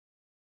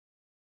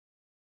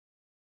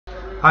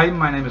Hi,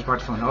 my name is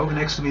Bart from Hoogen.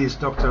 Next to me is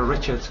Dr.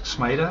 Richard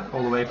Smayda,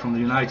 all the way from the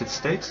United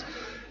States.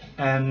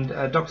 And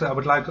Doctor, I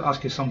would like to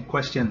ask you some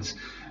questions.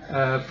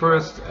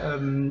 First,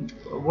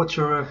 what's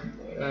your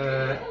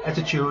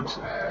attitude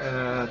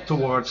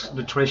towards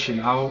nutrition?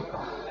 How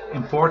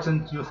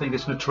important do you think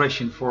is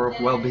nutrition for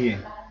well-being?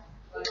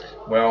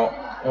 Well,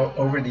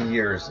 over the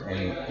years,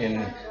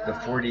 in the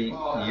 40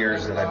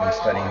 years that I've been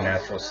studying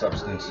natural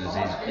substances,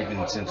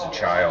 even since a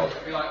child,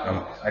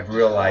 I've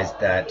realized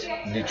that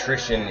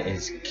nutrition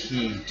is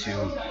key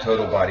to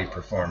total body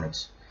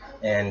performance.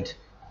 And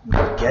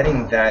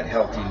getting that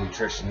healthy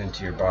nutrition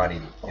into your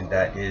body, and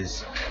that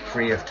is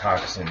free of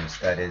toxins,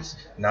 that is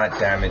not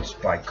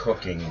damaged by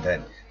cooking,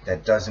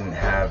 that doesn't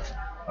have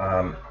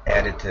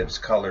additives,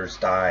 colors,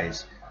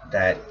 dyes,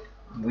 that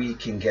we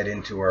can get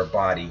into our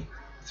body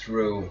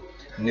through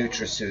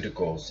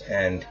nutraceuticals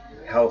and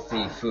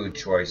healthy food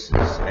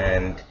choices,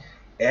 and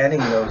adding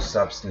those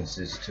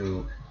substances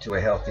to a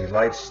healthy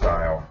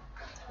lifestyle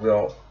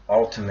will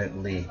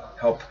ultimately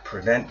help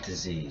prevent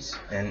disease.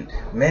 And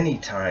many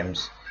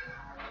times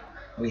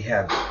we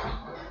have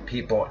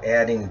people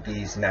adding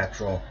these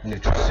natural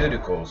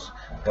nutraceuticals,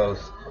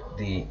 both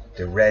the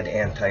red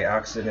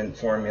antioxidant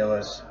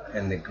formulas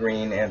and the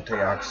green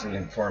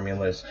antioxidant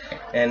formulas,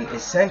 and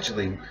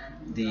essentially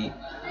the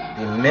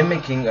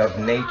mimicking of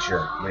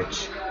nature,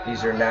 which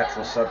these are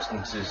natural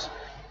substances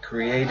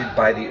created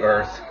by the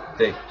earth.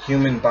 The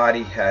human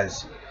body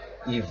has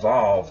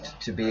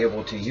evolved to be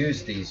able to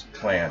use these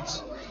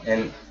plants,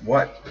 and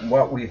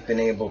what we've been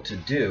able to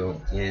do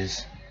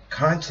is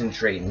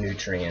concentrate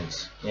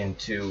nutrients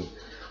into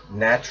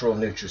natural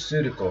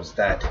nutraceuticals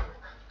that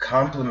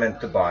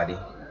complement the body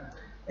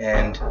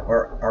and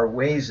are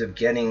ways of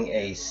getting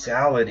a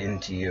salad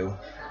into you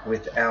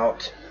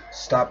without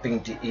stopping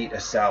to eat a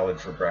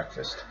salad for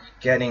breakfast,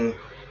 getting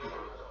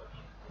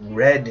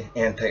red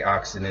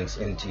antioxidants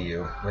into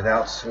you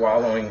without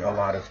swallowing a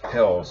lot of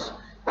pills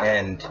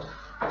and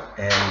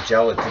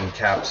gelatin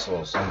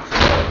capsules.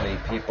 Unfortunately,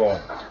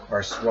 people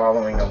are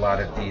swallowing a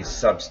lot of these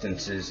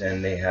substances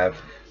and they have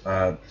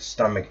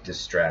stomach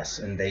distress,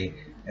 and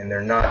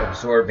they're not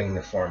absorbing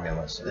the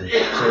formulas. And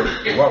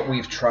so what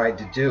we've tried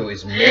to do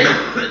is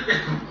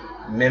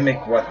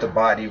mimic what the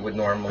body would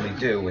normally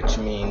do, which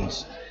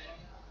means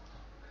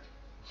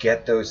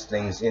get those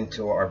things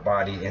into our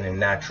body in a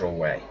natural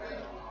way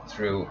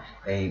through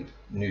a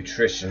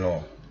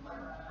nutritional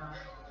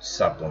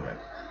supplement.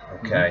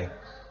 Okay?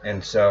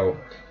 And so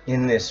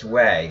in this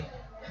way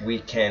we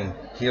can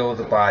heal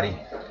the body,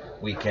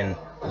 we can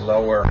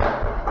lower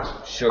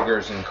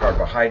sugars and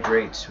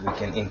carbohydrates, we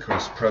can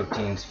increase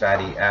proteins,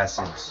 fatty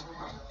acids,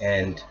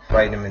 and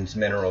vitamins,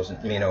 minerals, and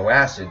amino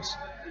acids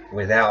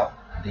without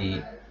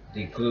the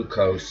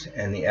glucose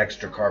and the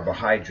extra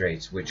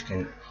carbohydrates, which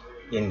can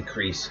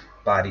increase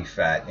body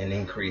fat and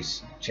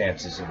increase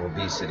chances of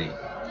obesity.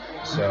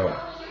 So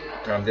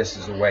this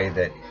is a way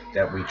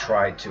that we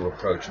try to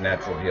approach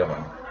natural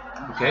healing.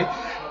 Okay,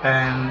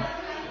 and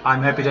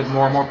I'm happy that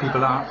more and more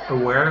people are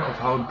aware of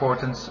how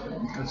important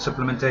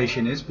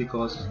supplementation is,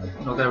 because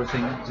not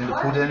everything is in the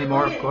food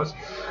anymore, of course.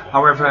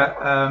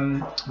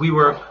 However, we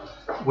work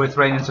with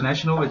Rain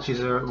International, which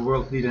is a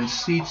world leader in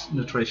seed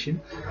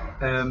nutrition.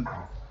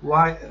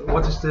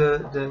 What is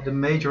the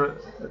major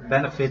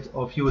benefit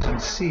of using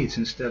seeds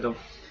instead of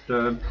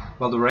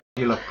the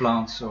regular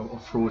plants or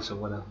fruits or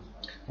whatever?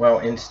 Well,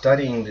 in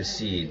studying the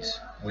seeds,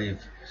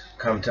 we've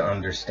come to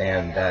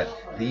understand that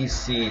these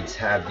seeds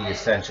have the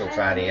essential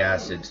fatty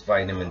acids,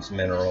 vitamins,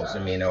 minerals,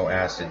 amino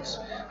acids,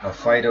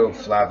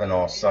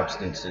 phytoflavanol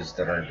substances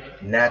that are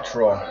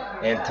natural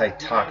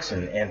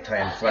antitoxin,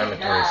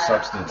 anti-inflammatory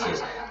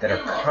substances that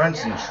are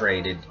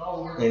concentrated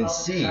in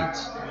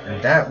seeds.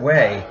 And that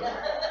way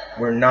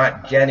we're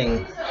not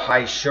getting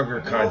high sugar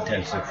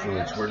contents of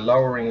foods, we're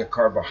lowering the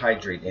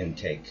carbohydrate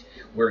intake,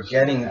 we're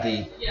getting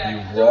the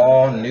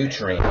raw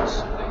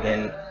nutrients,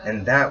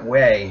 and that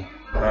way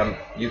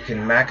you can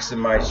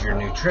maximize your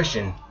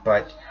nutrition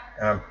but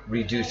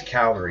reduce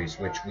calories,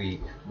 which we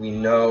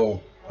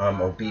know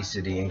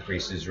obesity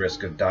increases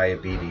risk of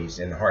diabetes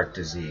and heart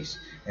disease.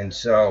 And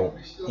so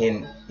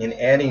in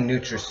adding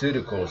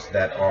nutraceuticals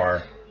that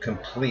are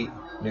complete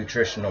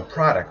nutritional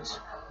products,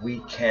 we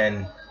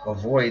can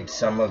avoid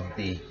some of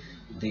the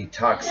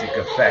toxic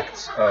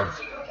effects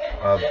of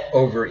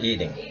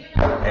overeating.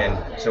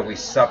 And so we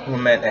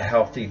supplement a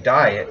healthy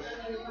diet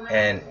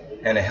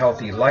and a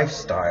healthy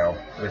lifestyle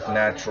with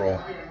natural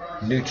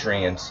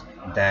nutrients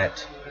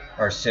that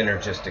are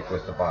synergistic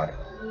with the body.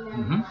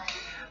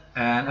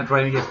 And at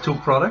Rain we have two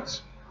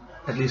products,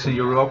 at least in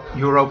Europe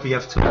we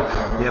have two.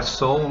 We have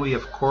Soul and we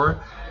have Core.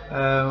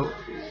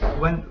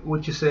 When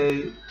would you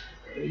say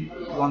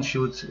one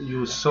should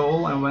use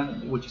Soul, and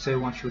when would you say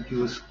one should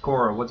use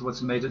Core? What's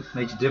the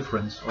major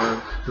difference,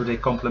 or do they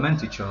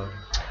complement each other?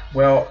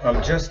 Well,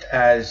 just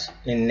as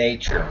in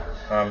nature,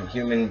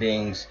 human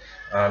beings,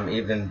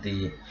 even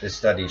the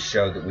studies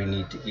show that we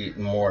need to eat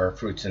more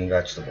fruits and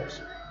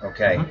vegetables.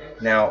 Okay,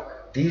 now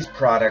these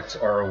products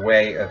are a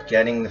way of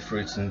getting the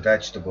fruits and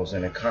vegetables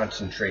in a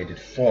concentrated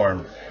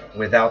form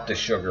without the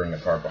sugar and the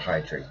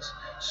carbohydrates.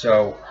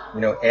 So,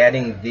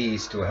 adding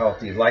these to a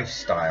healthy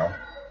lifestyle,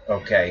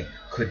 okay,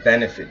 could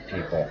benefit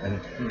people,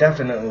 and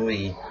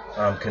definitely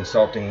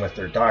consulting with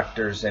their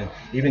doctors and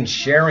even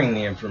sharing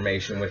the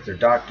information with their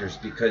doctors,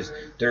 because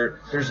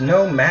there's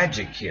no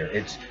magic here.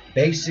 It's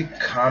basic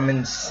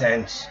common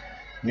sense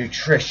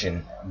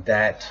nutrition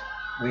that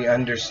we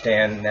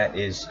understand that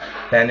is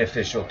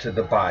beneficial to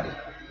the body.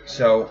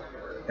 So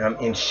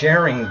in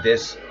sharing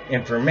this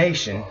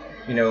information,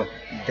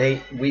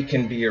 we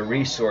can be a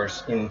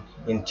resource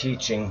in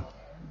teaching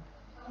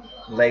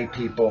lay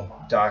people,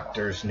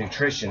 doctors,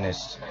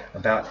 nutritionists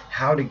about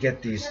how to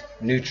get these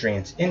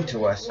nutrients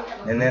into us,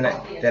 and then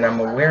I'm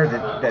aware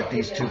that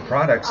these two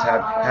products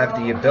have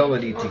the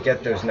ability to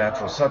get those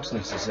natural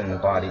substances in the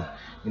body,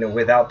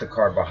 without the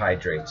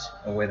carbohydrates,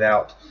 and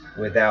without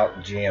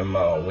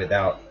GMO,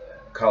 without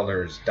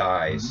colors,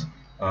 dyes,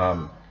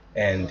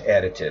 and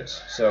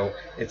additives. So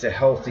it's a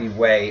healthy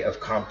way of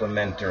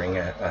complementing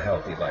a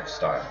healthy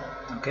lifestyle.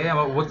 Okay,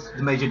 and what's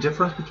the major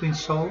difference between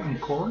sole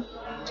and core?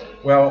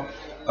 Well,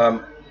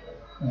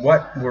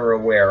 what we're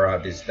aware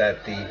of is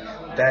that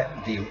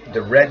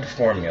the red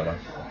formula,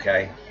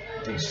 okay,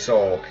 the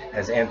sole,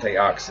 has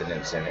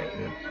antioxidants in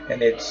it,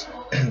 and it's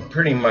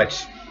pretty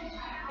much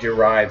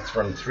derived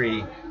from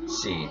 3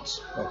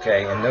 seeds,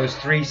 okay, and those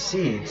 3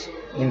 seeds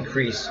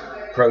increase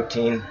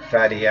protein,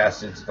 fatty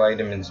acids,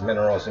 vitamins,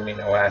 minerals,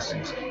 amino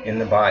acids in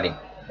the body.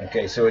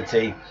 Okay, so it's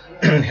a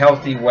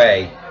healthy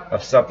way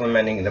of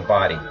supplementing the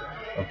body.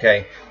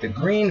 Okay, the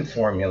green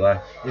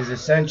formula is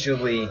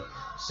essentially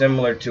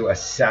similar to a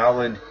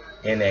salad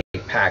in a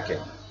packet,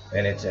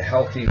 and it's a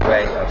healthy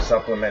way of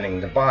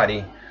supplementing the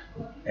body.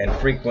 And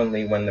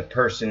frequently when the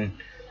person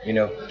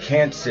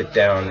can't sit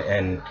down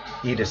and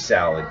eat a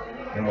salad,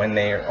 and when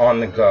they're on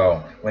the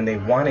go, when they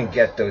want to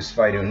get those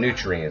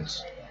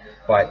phytonutrients,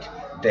 but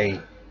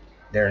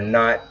they're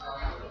not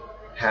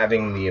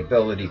having the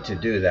ability to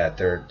do that.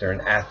 They're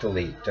an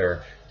athlete.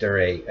 They're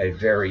a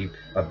very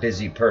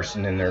busy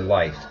person in their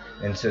life,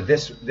 and so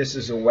this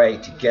is a way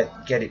to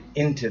get it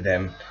into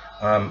them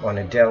on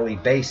a daily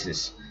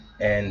basis,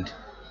 and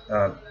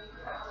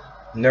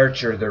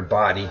nurture their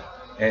body.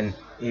 And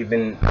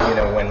even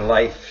when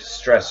life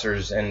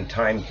stressors and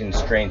time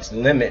constraints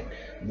limit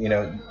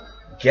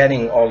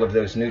getting all of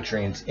those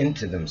nutrients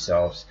into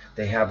themselves,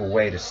 they have a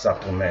way to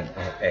supplement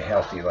a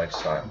healthy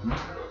lifestyle.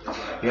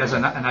 Yes,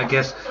 and I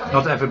guess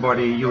not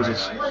everybody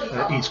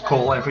eats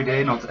coal every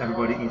day, not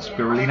everybody eats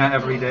spirulina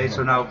every day,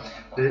 so now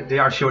they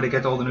are sure they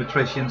get all the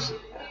nutrients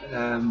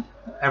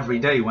every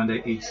day when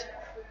they eat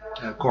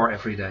core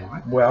every day,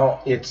 right?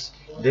 Well,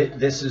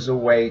 this is a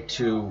way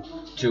to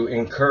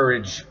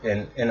encourage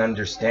an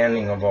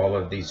understanding of all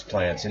of these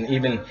plants, and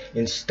even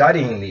in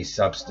studying these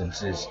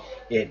substances,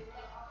 it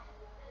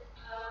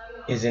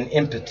is an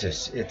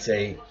impetus. It's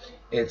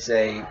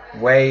a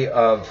way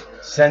of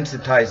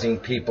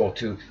sensitizing people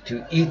to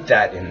eat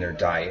that in their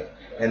diet,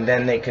 and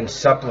then they can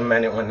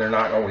supplement it when they're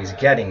not always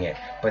getting it.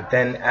 But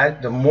then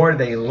the more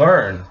they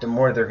learn, the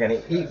more they're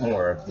going to eat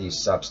more of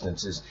these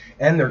substances,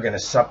 and they're going to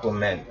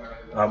supplement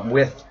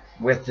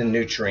with the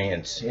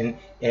nutrients in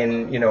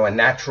a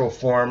natural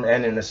form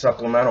and in a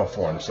supplemental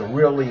form. So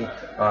really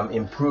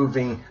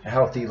improving a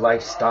healthy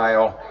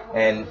lifestyle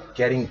and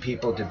getting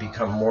people to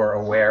become more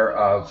aware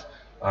of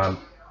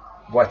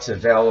what's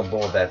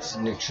available that's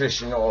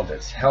nutritional,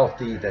 that's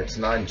healthy, that's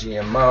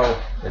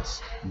non-GMO,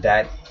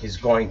 that is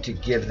going to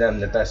give them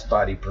the best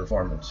body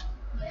performance.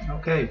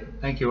 Okay,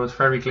 thank you. It was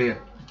very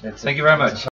clear. Thank you very much.